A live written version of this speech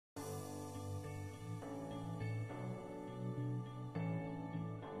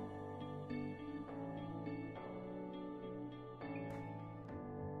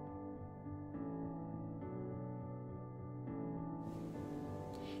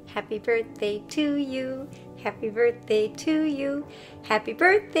Happy birthday to you. Happy birthday to you. Happy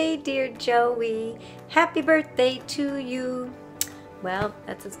birthday, dear Joey. Happy birthday to you. Well,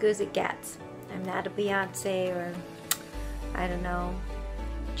 that's as good as it gets. I'm not a Beyonce or, I don't know,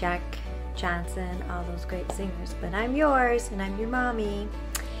 Jack Johnson, all those great singers, but I'm yours and I'm your mommy.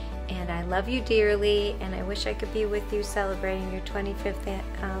 And I love you dearly, and I wish I could be with you celebrating your 25th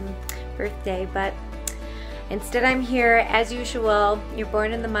birthday, but instead I'm here as usual. You're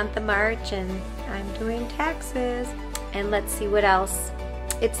born in the month of March and I'm doing taxes. And let's see what else.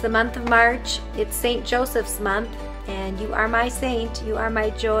 It's the month of March. It's St. Joseph's month, and you are my saint. You are my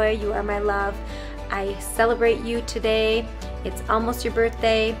joy. You are my love. I celebrate you today. It's almost your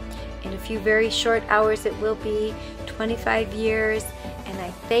birthday. In a few very short hours it will be 25 years. And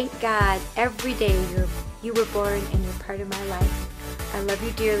I thank God every day you were born and you're part of my life. I love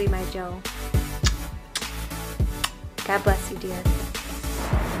you dearly, my Joe. God bless you, dear.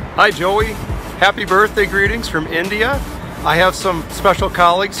 Hi, Joey. Happy birthday greetings from India. I have some special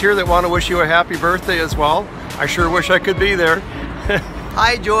colleagues here that want to wish you a happy birthday as well. I sure wish I could be there.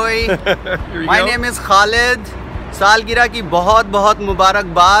 Hi, Joey. My name is Khalid. Salgira ki bahut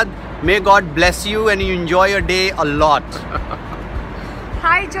mubarakbad. May God bless you and you enjoy your day a lot.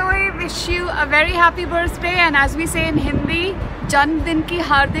 Hi Joey, wish you a very happy birthday, and as we say in Hindi, Janmdin ki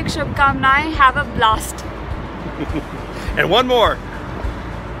hardik shubhkamnaएं. Have a blast. And one more.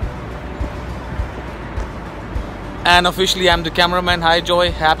 And officially I'm the cameraman. Hi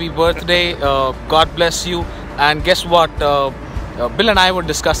Joy, happy birthday. God bless you. And guess what? Bill and I were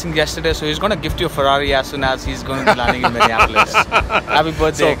discussing yesterday, so he's going to gift you a Ferrari as soon as he's going to be landing in Minneapolis. Happy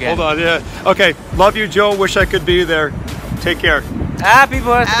birthday again. Hold on, yeah. Okay, love you, Joe. Wish I could be there. Take care. Happy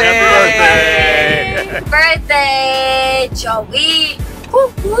birthday! Happy birthday, Joey!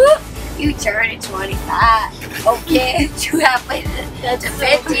 Woo, woo. You turned 25. Okay, you halfway to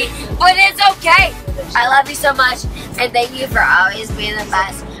 50, but it's okay. I love you so much, and thank you for always being the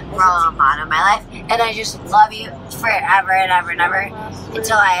best role model of my life. And I just love you forever and ever and ever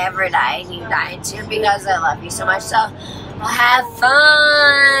until I ever die, and you die too, because I love you so much. So have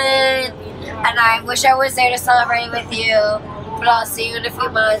fun, and I wish I was there to celebrate with you. But I'll see you in a few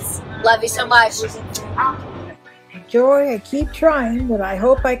months. Love you so much. Joy, I keep trying, but I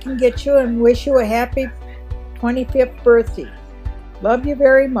hope I can get you and wish you a happy 25th birthday. Love you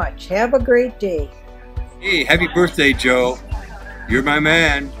very much. Have a great day. Hey, happy birthday, Joe. You're my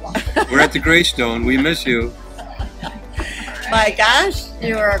man. We're at the Greystone. We miss you. My gosh,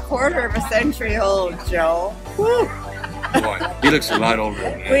 you are a quarter of a century old, Joe. Woo. Boy, he looks a lot older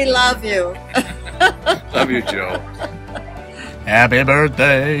than that. We love you. Love you, Joe. Happy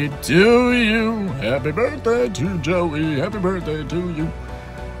birthday to you. Happy birthday to Joey. Happy birthday to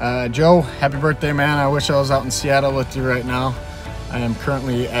you. Joe, happy birthday, man. I wish I was out in Seattle with you right now. I am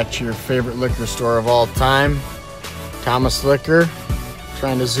currently at your favorite liquor store of all time, Thomas Liquor.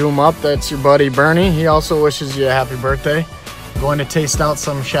 Trying to zoom up, that's your buddy Bernie. He also wishes you a happy birthday. Going to taste out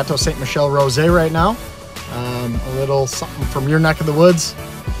some Chateau Ste. Michelle Rosé right now. A little something from your neck of the woods.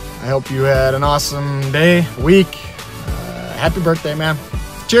 I hope you had an awesome day, week. Happy birthday, man.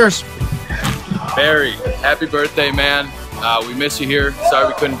 Cheers. Barry, happy birthday, man. We miss you here. Sorry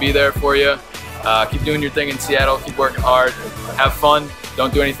we couldn't be there for you. Keep doing your thing in Seattle. Keep working hard. Have fun.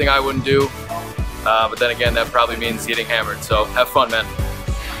 Don't do anything I wouldn't do. But then again, that probably means getting hammered. So have fun, man.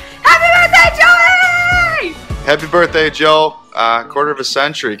 Happy birthday, Joey! Happy birthday, Joe. Quarter of a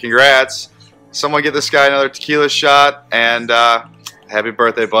century. Congrats. Someone get this guy another tequila shot. And happy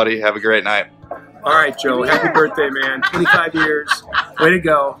birthday, buddy. Have a great night. All right, Joe. Happy birthday, man. 25 years. Way to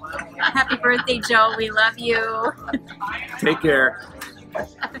go. Happy birthday, Joe. We love you. Take care.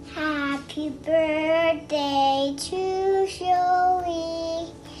 Happy birthday to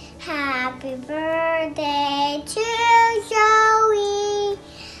Joey. Happy birthday to Joey.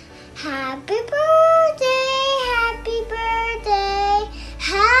 Happy birthday, happy birthday,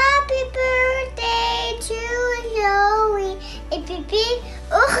 happy birthday to Joey. Ipipi,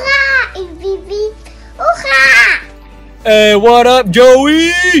 oha, ipipi, oha. Hey, what up,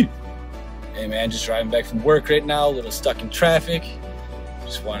 Joey? Hey man, just driving back from work right now, a little stuck in traffic.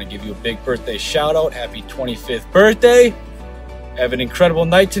 Just want to give you a big birthday shout out. Happy 25th birthday. Have an incredible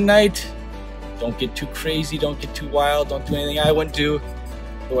night tonight. Don't get too crazy, don't get too wild, don't do anything I wouldn't do.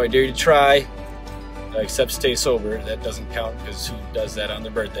 Though I dare you to try. Except stay sober. That doesn't count because who does that on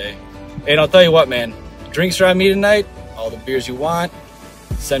their birthday? And I'll tell you what, man. Drinks are on me tonight. All the beers you want.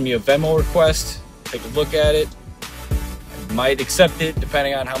 Send me a Venmo request. Take a look at it. I might accept it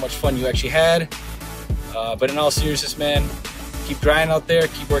depending on how much fun you actually had. But in all seriousness, man, keep grinding out there.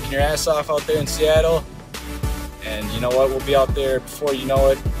 Keep working your ass off out there in Seattle. And you know what? We'll be out there before you know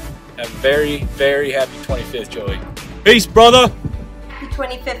it. Have a very, very happy 25th, Joey. Peace, brother. Happy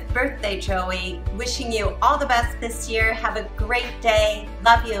 25th birthday, Joey. Wishing you all the best this year. Have a great day.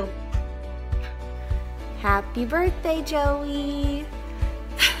 Love you. Happy birthday, Joey.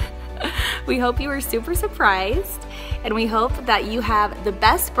 We hope you were super surprised, and we hope that you have the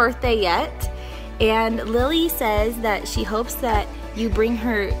best birthday yet. And Lily says that she hopes that you bring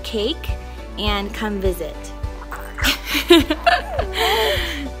her cake and come visit.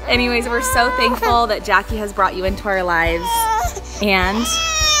 Anyways, we're so thankful that Jackie has brought you into our lives, and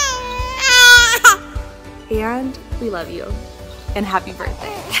we love you, and happy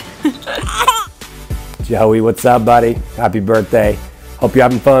birthday. Joey, what's up, buddy? Happy birthday. Hope you're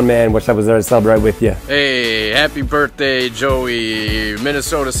having fun, man. Wish I was there to celebrate with you. Hey, happy birthday, Joey,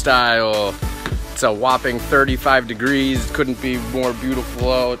 Minnesota style. It's a whopping 35 degrees. Couldn't be more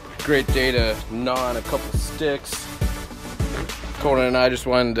beautiful out. Great day to gnaw on a couple sticks. Conan and I just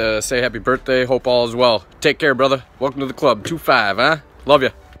wanted to say happy birthday. Hope all is well. Take care, brother. Welcome to the club. 2-5, huh? Love you.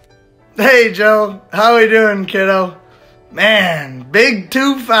 Hey, Joe. How we doing, kiddo? Man, big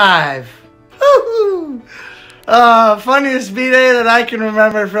 2-5. Woo-hoo! Funniest B-Day that I can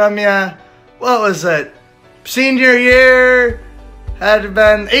remember from you. What was it? Senior year. Had to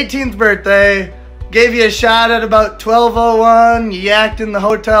been 18th birthday. Gave you a shot at about 12:01. You yacked in the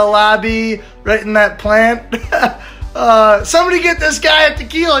hotel lobby, right in that plant. Somebody get this guy a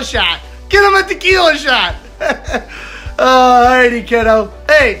tequila shot. Get him a tequila shot. Alrighty, kiddo.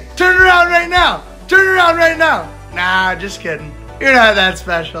 Hey, turn around right now. Turn around right now. Nah, just kidding. You're not that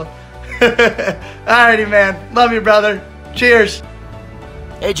special. Alrighty, man. Love you, brother. Cheers.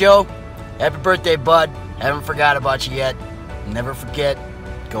 Hey, Joe. Happy birthday, bud. Haven't forgot about you yet. Never forget,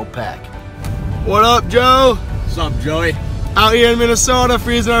 go Pack. What up, Joe? What's up, Joey? Out here in Minnesota,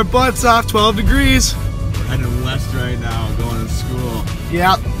 freezing our butts off, 12 degrees. We're heading west right now, going to school.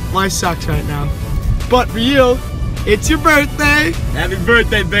 Yeah, life sucks right now. But for you, it's your birthday. Happy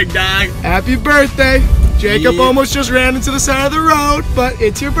birthday, big dog. Happy birthday. Jacob almost just ran into the side of the road, but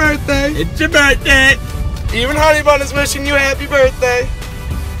it's your birthday. It's your birthday. Even Honey Bun is wishing you a happy birthday.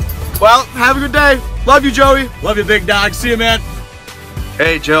 Well, have a good day. Love you, Joey. Love you, big dog. See you, man.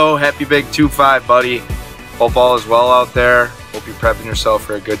 Hey, Joe. Happy big 2-5, buddy. Hope all is well out there. Hope you're prepping yourself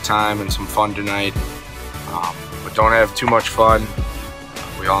for a good time and some fun tonight. But don't have too much fun.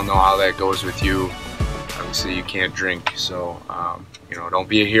 We all know how that goes with you. Obviously, you can't drink, so you know, don't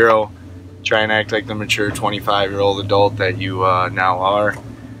be a hero. Try and act like the mature 25-year-old adult that you now are.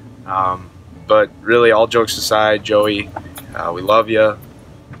 But really, all jokes aside, Joey, we love you.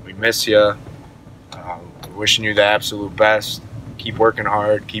 We miss you. We're wishing you the absolute best. Keep working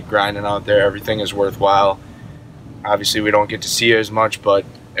hard. Keep grinding out there. Everything is worthwhile. Obviously, we don't get to see you as much, but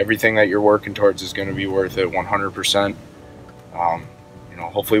everything that you're working towards is going to be worth it 100%. You know,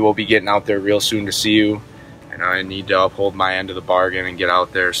 hopefully we'll be getting out there real soon to see you. And I need to uphold my end of the bargain and get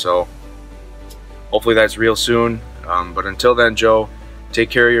out there. So hopefully that's real soon. But until then, Joe, take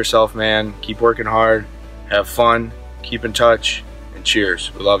care of yourself, man. Keep working hard. Have fun. Keep in touch. And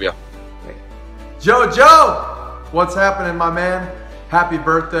cheers. We love you. Joe! What's happening, my man? Happy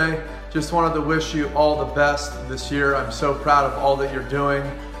birthday. Just wanted to wish you all the best this year. I'm so proud of all that you're doing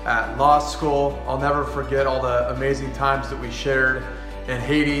at law school. I'll never forget all the amazing times that we shared in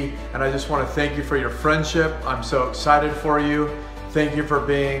Haiti. And I just want to thank you for your friendship. I'm so excited for you. Thank you for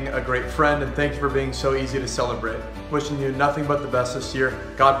being a great friend, and thank you for being so easy to celebrate. Wishing you nothing but the best this year.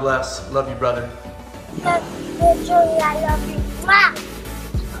 God bless. Love you, brother. Happy birthday, Joey. I love you. Mwah.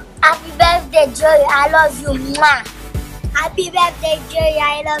 Happy birthday, Joey. I love you. Mwah. Happy birthday, Joey.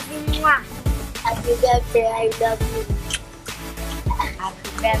 I love you. Mwah. Happy birthday. I love you. Happy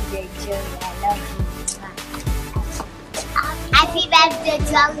birthday, Joey. I love you. Mwah. Happy birthday,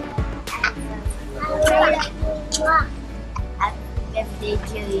 Joey. Happy birthday,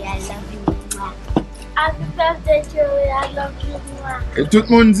 Joey. I love you. Mwah. Happy birthday, Joey. I love you. Mwah. Et tout le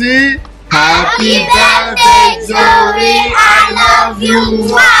monde dit Happy birthday, Joey. I love you.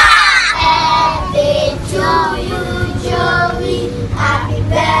 Mwah. Happy to you, Joey. Happy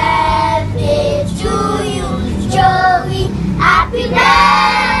birthday to you, Joey. Happy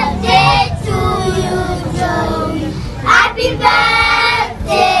birthday to you, Joey. Happy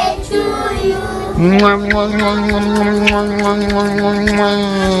birthday to you.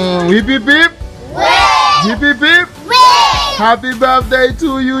 Hip hip hip. Hip hip hip. Happy birthday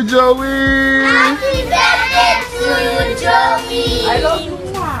to you, Joey. Happy birthday to you, Joey. I love you.